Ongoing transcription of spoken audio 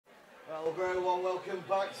Well, very well, welcome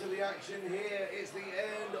back to the action here. It's the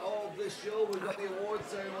end of the show. We've got the award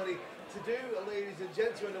ceremony to do, ladies and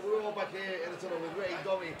gentlemen, and we're all back here in the tunnel with Ray,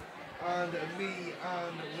 Dommy, and me,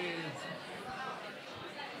 and with...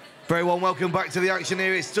 Very well, welcome back to the action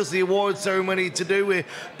here. It's just the award ceremony to do. We're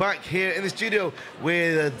back here in the studio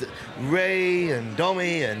with Ray and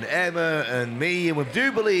Dommy and Emma and me, and we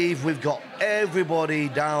do believe we've got everybody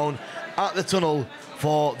down at the tunnel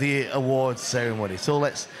for the awards ceremony. So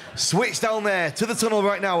let's switch down there to the tunnel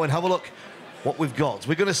right now and have a look what we've got.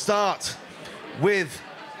 We're going to start with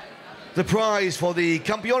the prize for the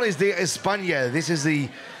Campeones de España. This is the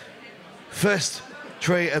first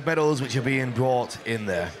tray of medals which are being brought in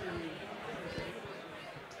there.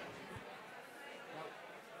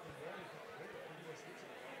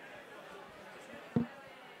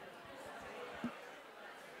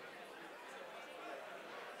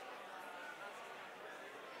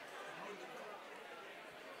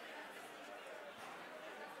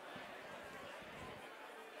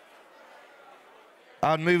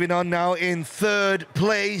 And moving on now, in third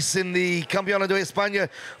place in the Campeonato de España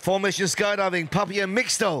Formation Skydiving, Papia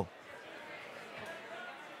Mixto.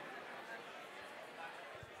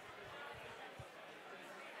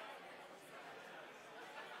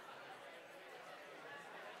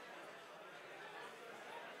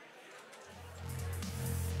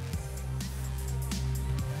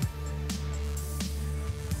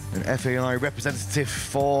 An FAI representative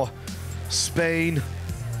for Spain.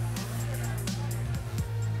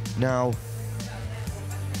 Now,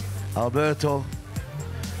 Alberto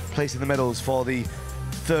placing the medals for the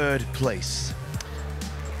third place.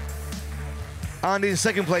 And in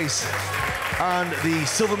second place, and the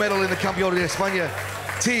silver medal in the Campeonato de España,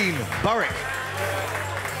 Team Barrick.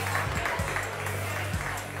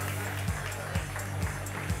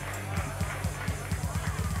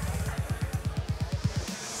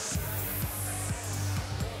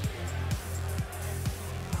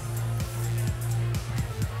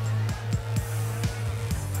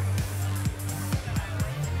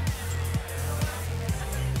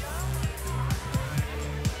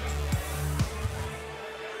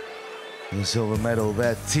 The silver medal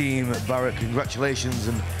there, Team Barrick, congratulations,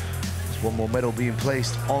 and there's one more medal being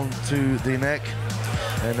placed onto the neck.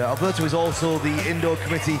 And Alberto is also the indoor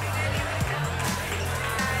committee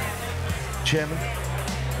chairman.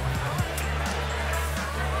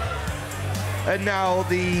 And now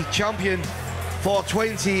the champion for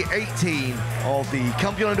 2018 of the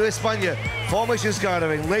Campeonato de España Formation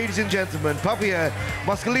Skydiving, ladies and gentlemen, Papia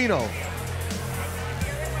Mascalino.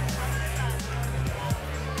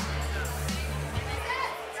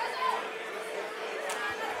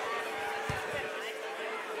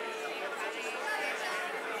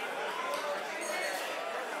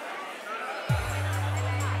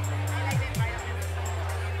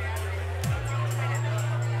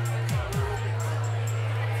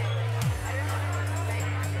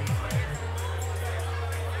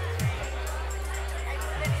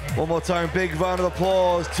 One more time, big round of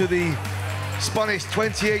applause to the Spanish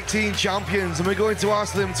 2018 champions, and we're going to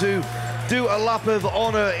ask them to do a lap of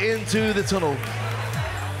honor into the tunnel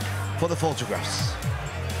for the photographs.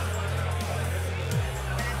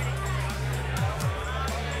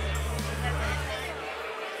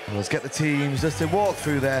 And let's get the teams just to walk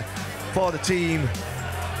through there for the team.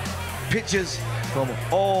 Pictures from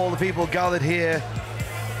all the people gathered here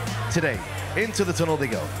today. Into the tunnel they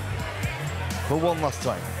go for one last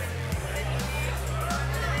time.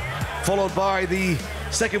 Followed by the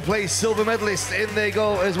second place silver medalist. In they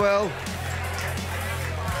go as well.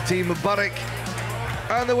 Team Barrick.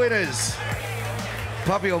 And the winners,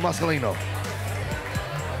 Papia Mascalino.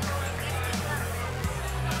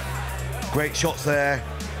 Great shots there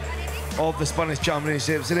of the Spanish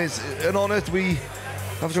Championships. It is an honor. We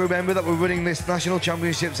have to remember that we're running this National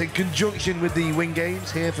Championships in conjunction with the Wing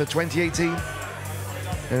Games here for 2018.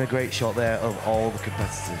 And a great shot there of all the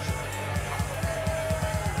competitors.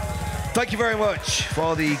 Thank you very much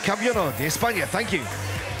for the Campeonato de España. Thank you.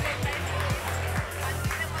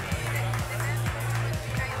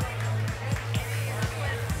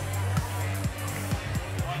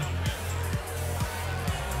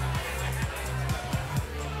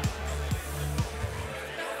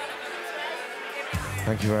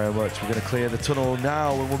 Thank you very much. We're going to clear the tunnel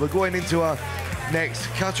now, and we're going into our next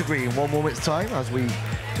category in 1 moment's time as we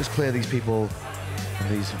just clear these people and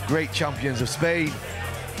these great champions of Spain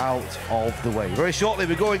out of the way. Very shortly,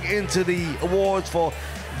 we're going into the awards for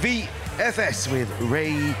VFS with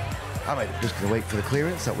Ray Ahmed. Just going to wait for the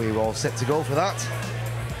clearance that we're all set to go for that.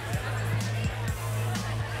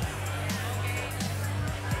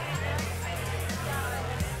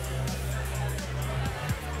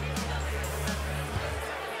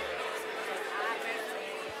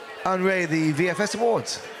 and Ray, the VFS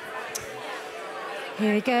Awards.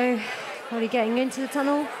 Here we go. Already getting into the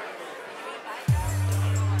tunnel.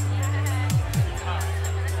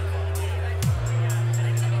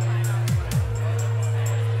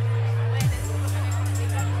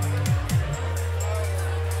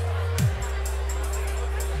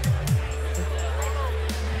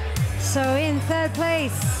 So in third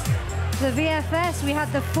place, the VFS, we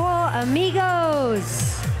had the Four Amigos.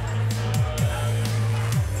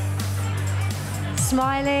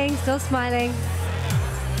 Smiling, still smiling.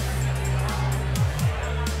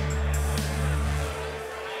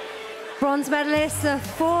 Bronze medalists, the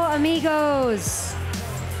Four Amigos.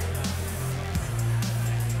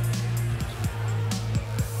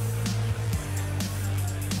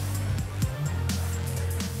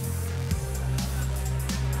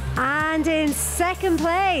 And in second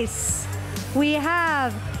place, we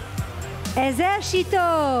have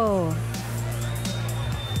Ejercito.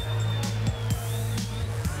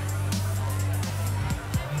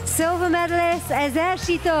 Silver medalist,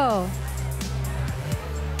 Ejercito.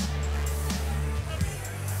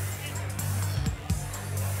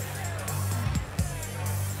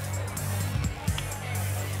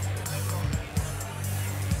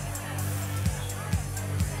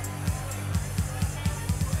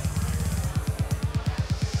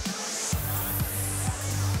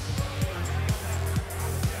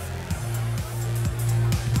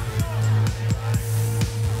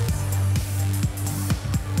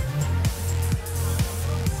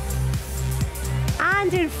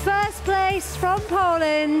 And in first place from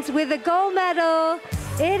Poland with the gold medal,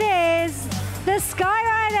 it is the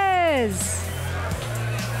Skyriders.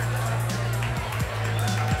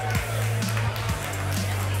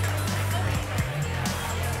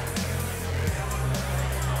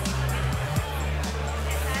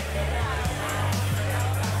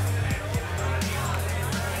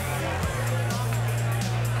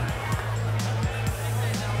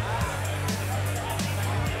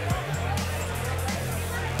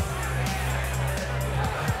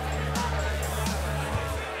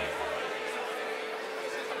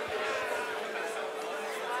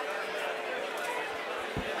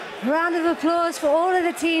 Round of applause for all of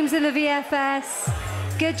the teams in the VFS.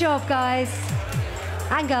 Good job, guys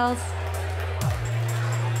and girls.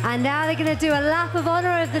 And now they're going to do a lap of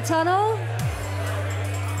honor of the tunnel.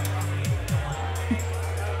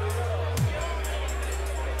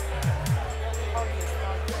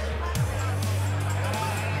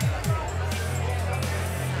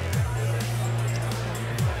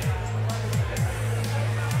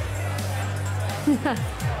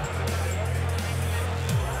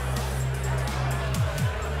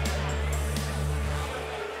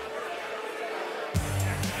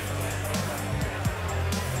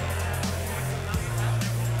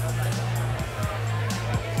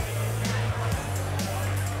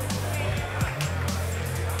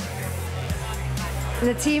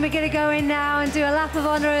 The team are going to go in now and do a lap of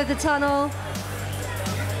honor of the tunnel.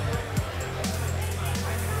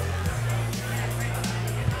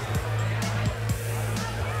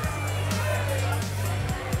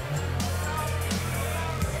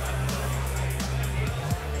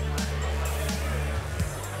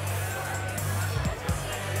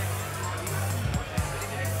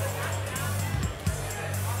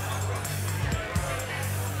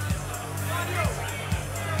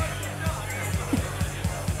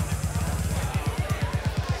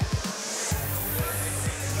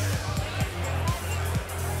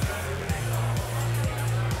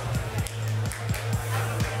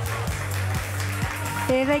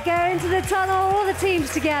 Here they go into the tunnel, all the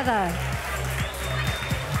teams together.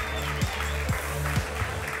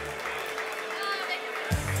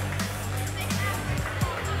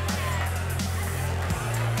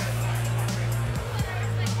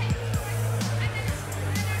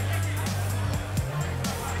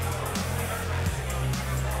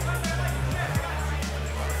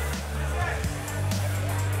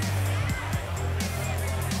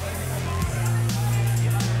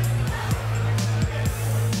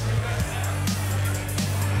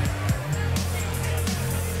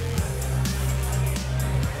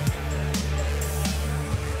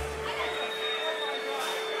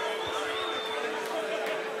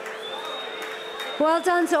 Well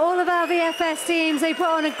done to all of our VFS teams. They put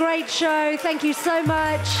on a great show. Thank you so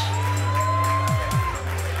much.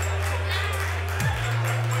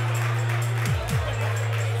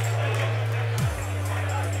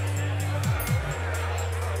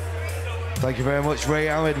 Thank you very much, Ray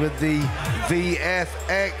Ahmed, with the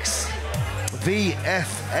VFS,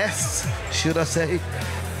 should I say.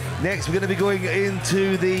 Next, we're going to be going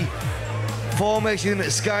into the Formation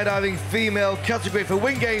Skydiving Female category for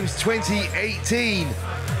Wing Games 2018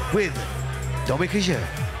 with Domi Kijeux.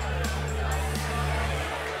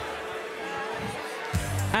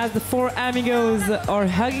 As the four amigos are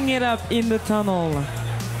hugging it up in the tunnel.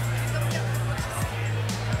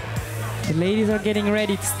 The ladies are getting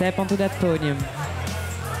ready to step onto that podium.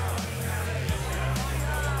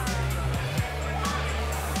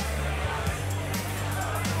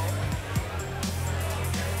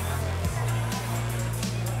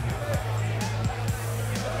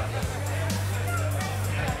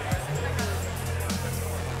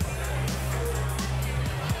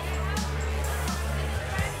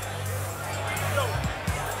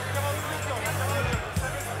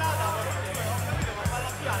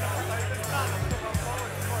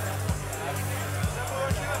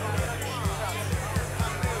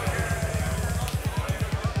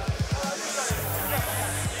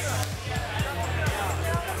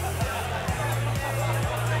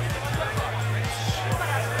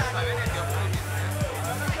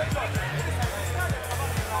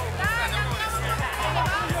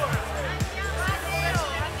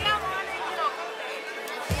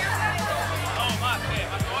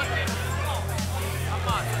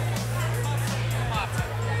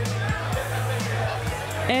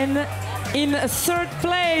 And in third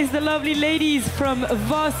place, the lovely ladies from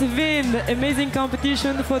Vos Vind. Amazing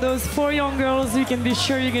competition for those four young girls. You can be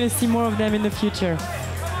sure you're going to see more of them in the future.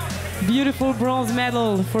 Beautiful bronze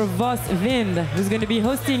medal for Vos Vind, who's going to be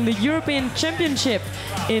hosting the European Championship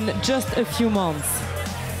in just a few months.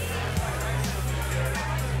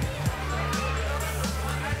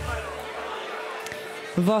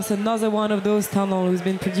 Vos, another one of those tunnels who's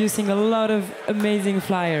been producing a lot of amazing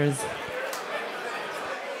flyers.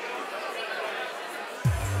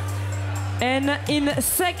 And in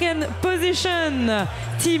second position,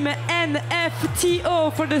 Team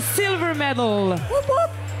NFTO for the silver medal. Whoop, whoop.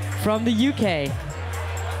 From the UK.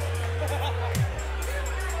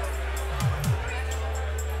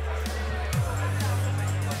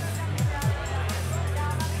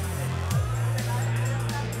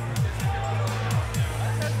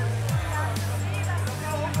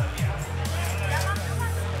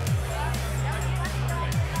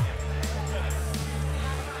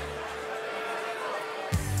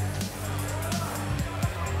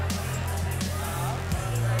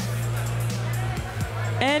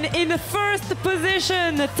 And in the first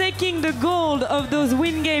position, taking the gold of those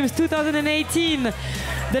Wing Games 2018,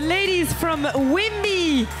 the ladies from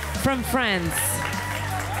Wimby from France.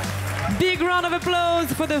 Big round of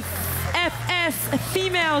applause for the FS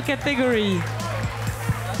female category.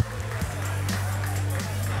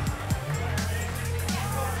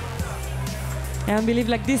 And I believe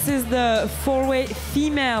like this is the four-way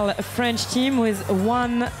female French team with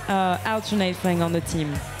one alternate flying on the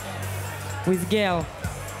team with Gail.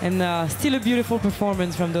 And still a beautiful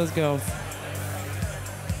performance from those girls.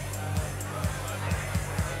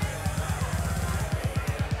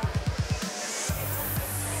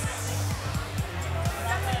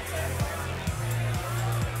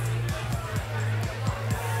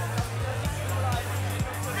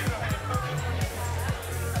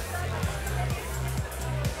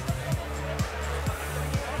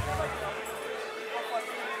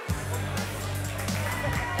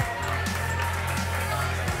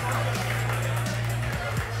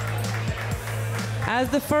 As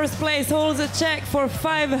the first place holds a check for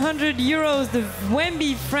 500 euros, the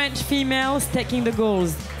Wemby French females taking the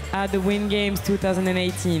golds at the Wing Games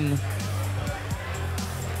 2018.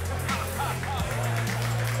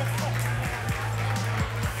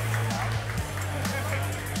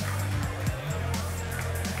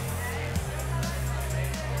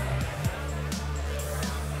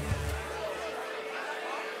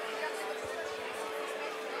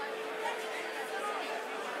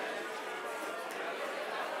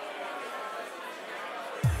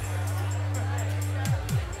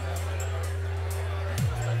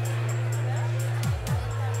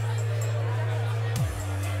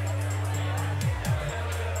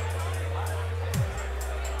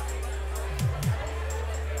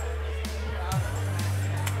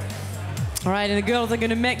 All right, and the girls are going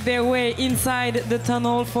to make their way inside the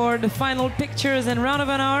tunnel for the final pictures and round of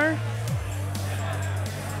an hour.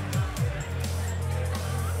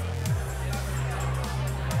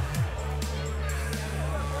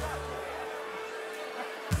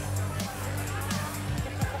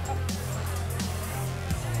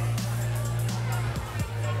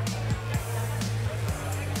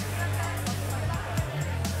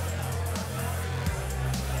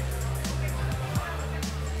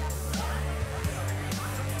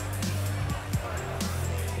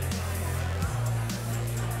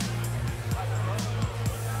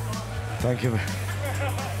 Thank you.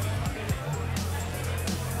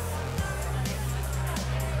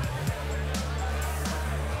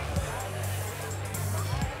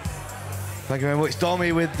 Thank you very much,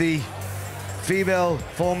 Domi, with the female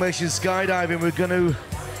formation skydiving. We're going to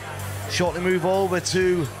shortly move over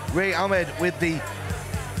to Ray Ahmed with the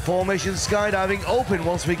formation skydiving open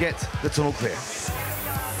once we get the tunnel clear.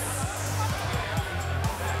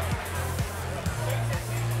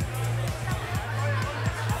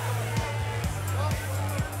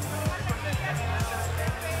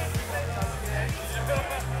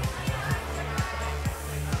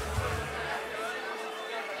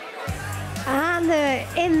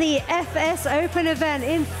 In the FS Open event,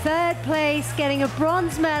 in third place, getting a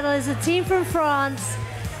bronze medal, is a team from France,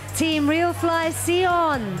 Team Realfly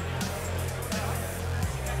Sion.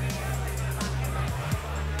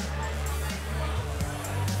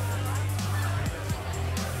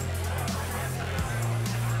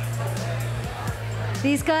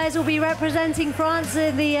 These guys will be representing France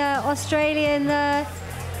in the Australian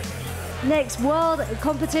next world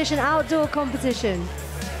competition, outdoor competition.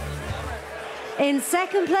 In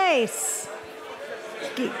second place,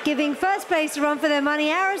 giving first place a run for their money,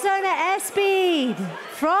 Arizona Airspeed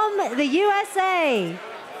from the USA.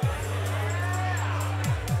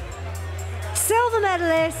 Silver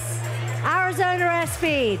medalists, Arizona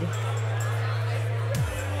Airspeed.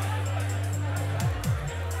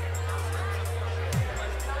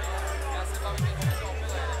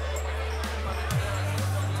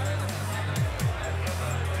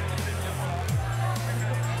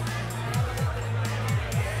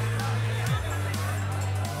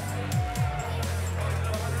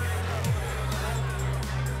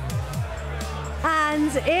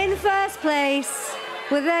 And in first place,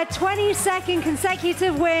 with their 22nd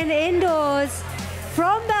consecutive win indoors,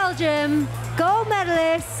 from Belgium, gold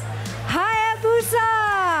medalist, Hayabusa.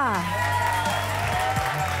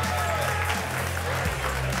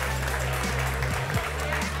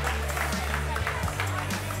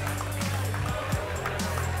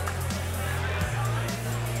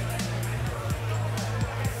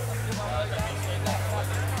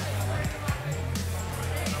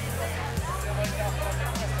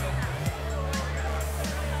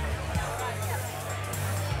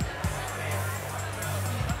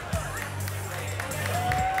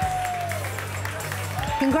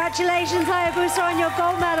 Congratulations, Hayabusa, on your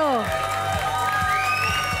gold medal.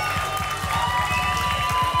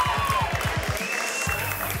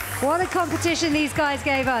 What a competition these guys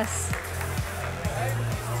gave us.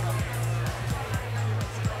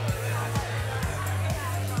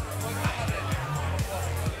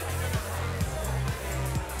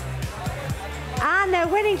 And their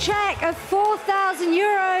winning check of 4,000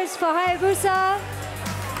 euros for Hayabusa.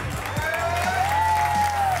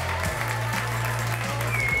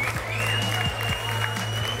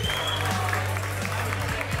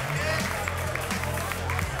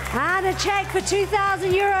 And a check for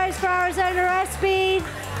 2,000 euros for Arizona Airspeed.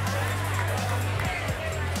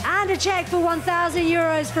 And a check for 1,000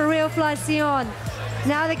 euros for Realfly Sion.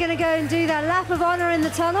 Now they're going to go and do that lap of honor in the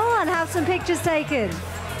tunnel and have some pictures taken.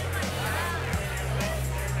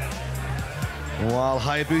 While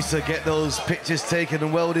Hayabusa get those pictures taken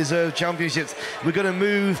and well-deserved championships, we're going to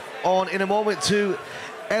move on in a moment to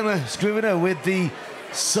Emma Scrivener with the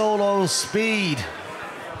solo speed.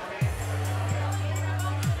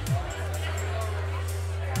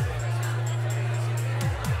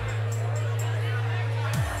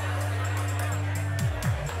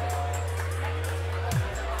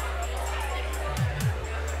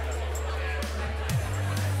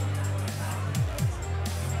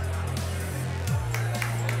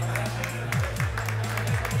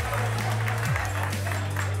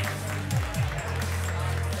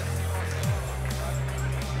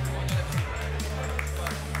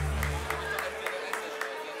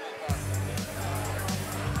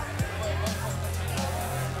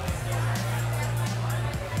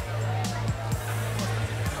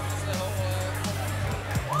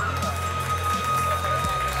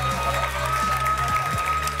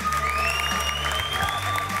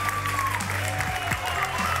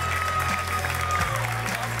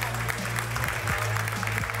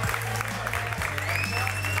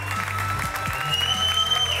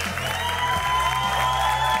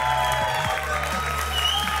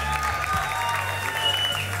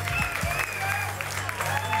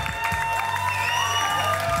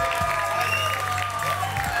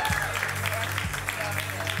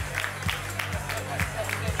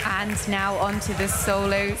 And now on to the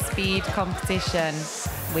solo speed competition.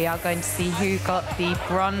 We are going to see who got the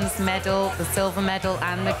bronze medal, the silver medal,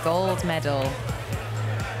 and the gold medal.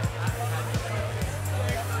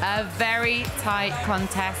 A very tight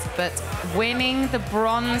contest, but winning the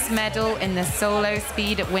bronze medal in the solo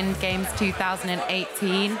speed at Wind Games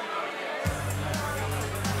 2018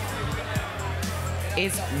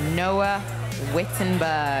 is Noah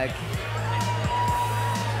Wittenberg.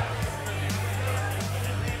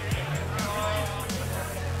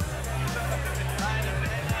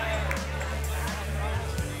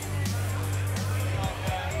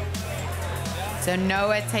 So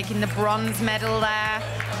Noah taking the bronze medal there.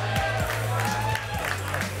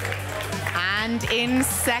 And in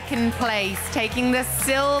second place, taking the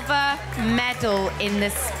silver medal in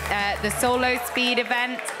this, the solo speed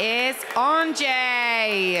event is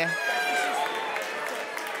Andrzej.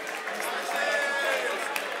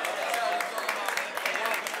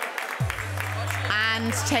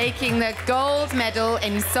 And taking the gold medal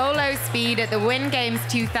in solo speed at the Wind Games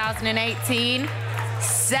 2018,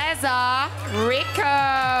 Cesar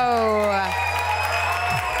Rico.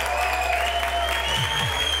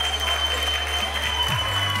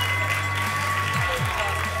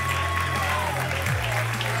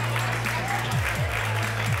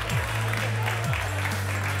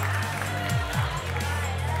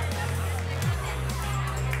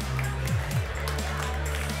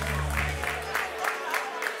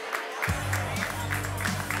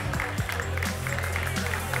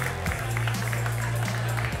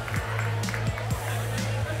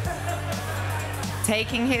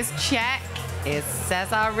 Taking his check is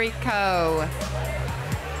Cesar Rico.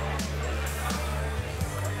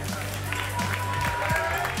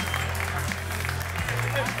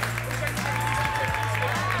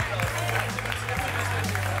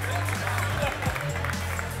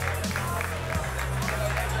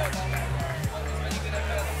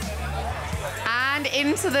 And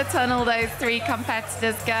into the tunnel those three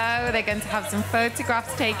competitors go. They're going to have some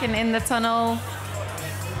photographs taken in the tunnel.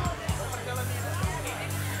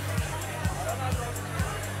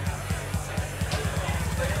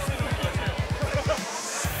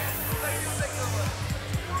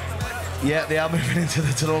 Yeah, they are moving into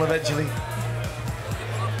the tunnel eventually.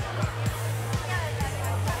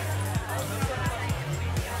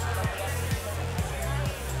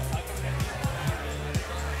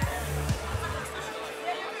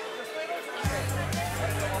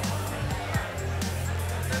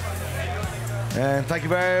 And thank you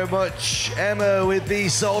very much, Emma, with the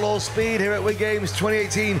solo speed here at Wind Games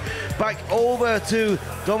 2018. Back over to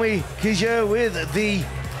Domi Kijia with the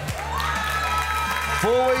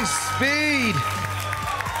four-way speed.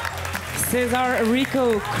 Cesar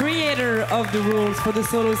Rico, creator of the rules for the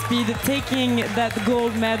solo speed, taking that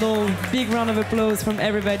gold medal. Big round of applause from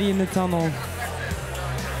everybody in the tunnel.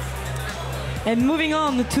 And moving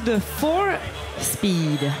on to the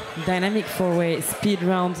four-speed, dynamic four-way speed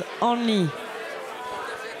round only.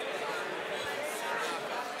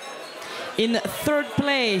 In third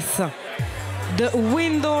place, the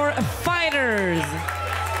Windor Fighters.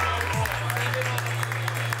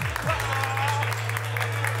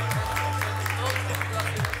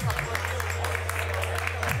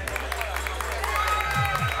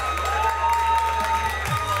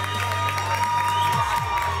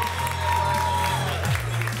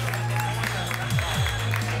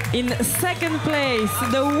 In second place,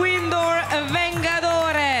 the Windor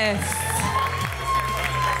Vengadores.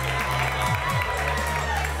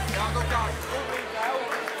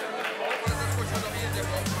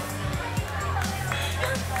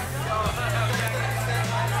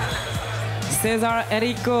 Cesar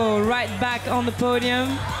Rico right back on the podium.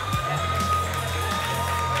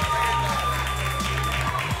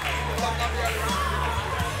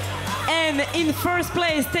 And in first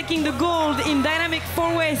place, taking the gold in dynamic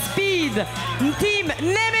four-way speed, Team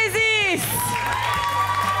Nemesis.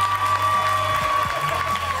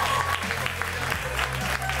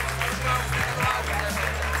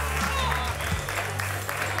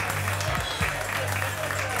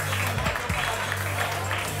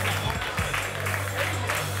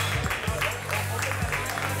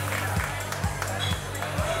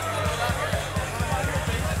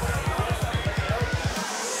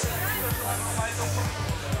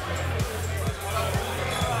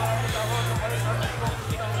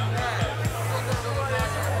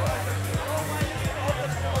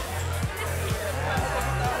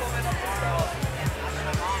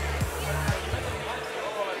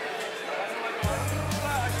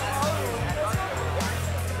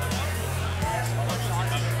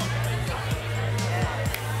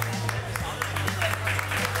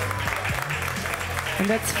 And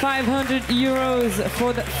that's 500 euros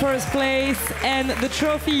for the first place and the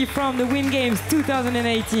trophy from the Wind Games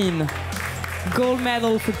 2018. Gold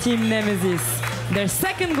medal for Team Nemesis. Their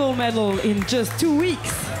second gold medal in just 2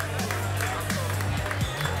 weeks.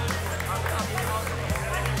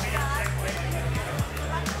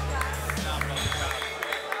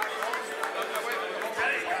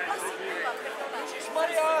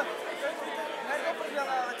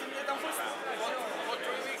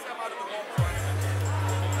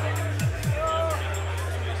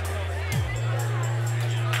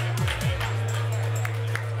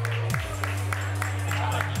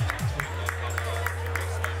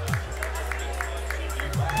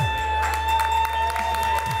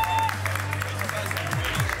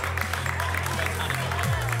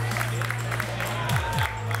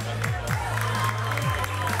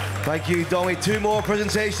 Thank you, Domi. 2 more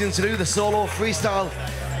presentations to do, the solo freestyle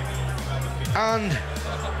and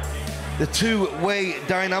the two-way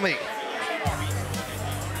dynamic.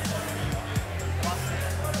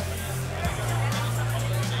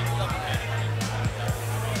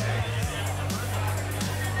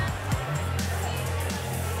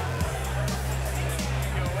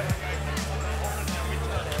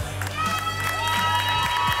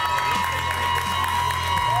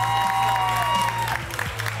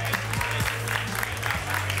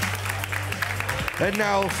 And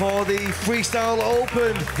now for the Freestyle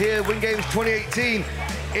Open here, Win Games 2018.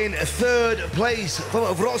 In 3rd place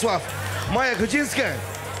from Wrocław, Maja Kuczynska.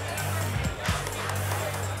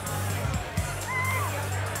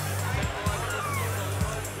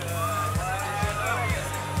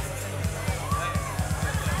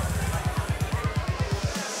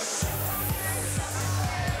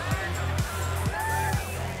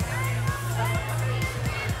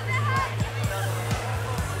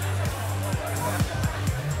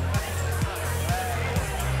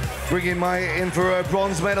 Bringing Maya in for a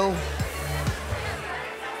bronze medal.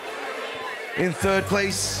 In 3rd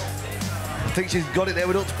place. I think she's got it there.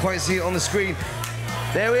 We don't quite see it on the screen.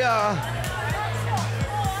 There we are.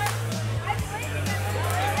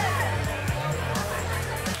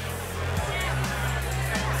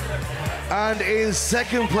 And in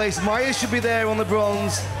 2nd place, Maya should be there on the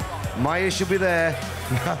bronze. Maya should be there.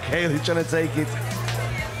 Kaylee's trying to take it.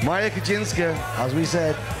 Maja Kuczynska, as we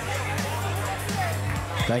said.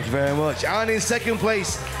 Thank you very much. And in 2nd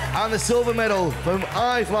place, and the silver medal from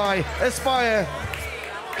iFly Aspire,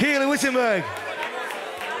 Keely Wittenberg.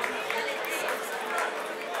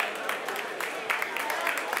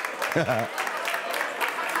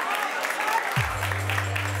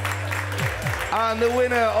 And the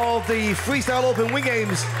winner of the Freestyle Open Win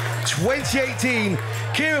Games 2018,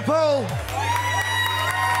 Kira Pohl.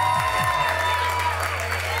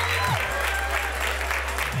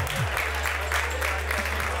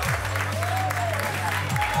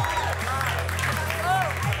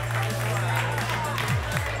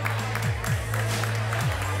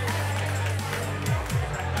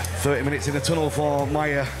 .30 in the tunnel for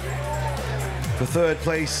Maya for 3rd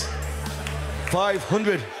place.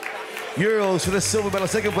 €500 for the silver medal,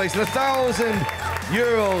 2nd place, and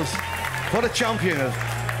 €1,000 for the champion of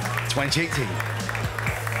 2018.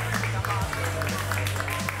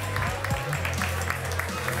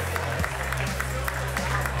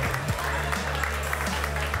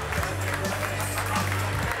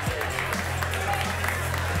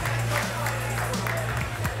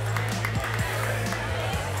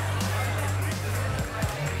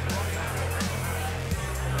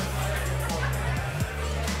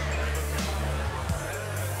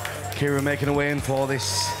 Kira making her way in for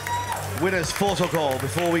this winner's photo call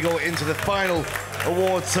before we go into the final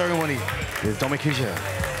award ceremony with Domi Kujia.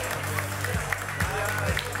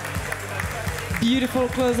 Beautiful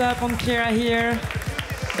close-up on Kira here.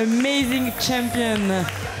 Amazing champion.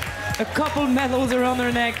 A couple medals around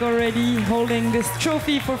her neck already, holding this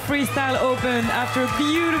trophy for Freestyle Open after a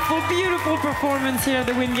beautiful, beautiful performance here at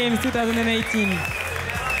the Win Games 2018.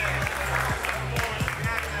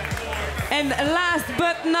 And last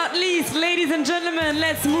but not least, ladies and gentlemen,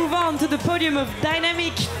 let's move on to the podium of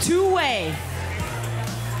dynamic two-way.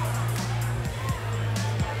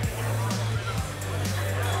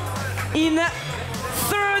 In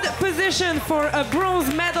 3rd position for a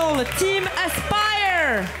bronze medal, Team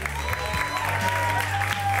Aspire.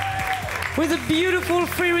 With a beautiful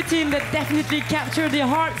free routine that definitely captured the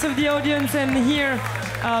hearts of the audience and here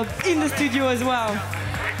in the studio as well.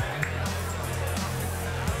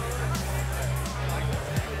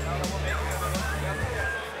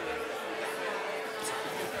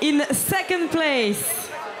 In 2nd place,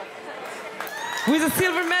 with a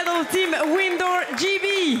silver medal, Team Windor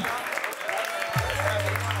GB.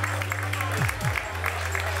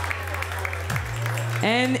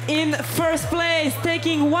 And in 1st place,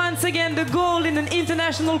 taking once again the gold in an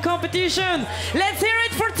international competition, let's hear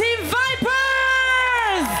it for Team Vipers!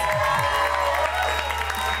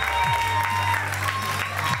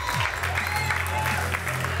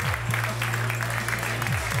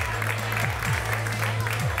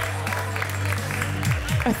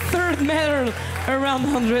 A 3rd medal around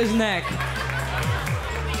Andre's neck.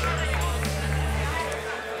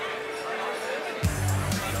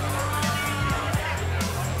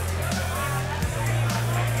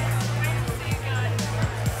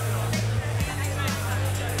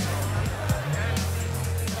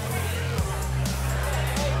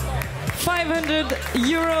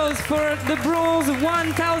 €500 for the bronze,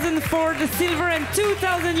 1,000 for the silver, and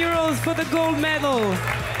 2,000 euros for the gold medal.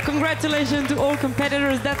 Congratulations to all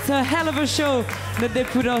competitors. That's a hell of a show that they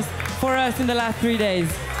put us for us in the last 3 days.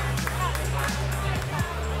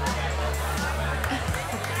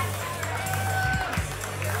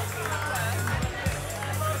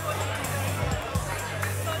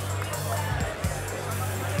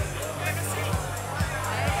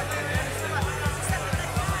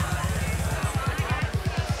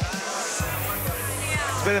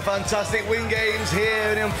 It's been a fantastic Wing Games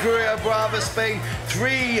here in Empúria Brava, Spain.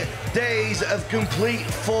 3 days of complete,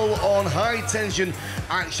 full-on, high-tension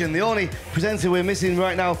action. The only presenter we're missing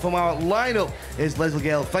right now from our lineup is Leslie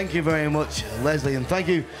Gale. Thank you very much, Leslie, and thank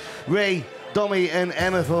you, Ray, Domi, and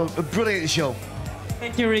Emma for a brilliant show.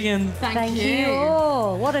 Thank you, Regan. Thank you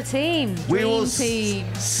all. What a team. We will team.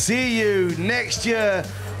 see you next year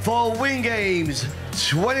for Wing Games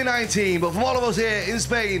 2019. But from all of us here in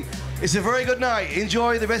Spain, it's a very good night.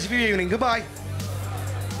 Enjoy the rest of your evening. Goodbye.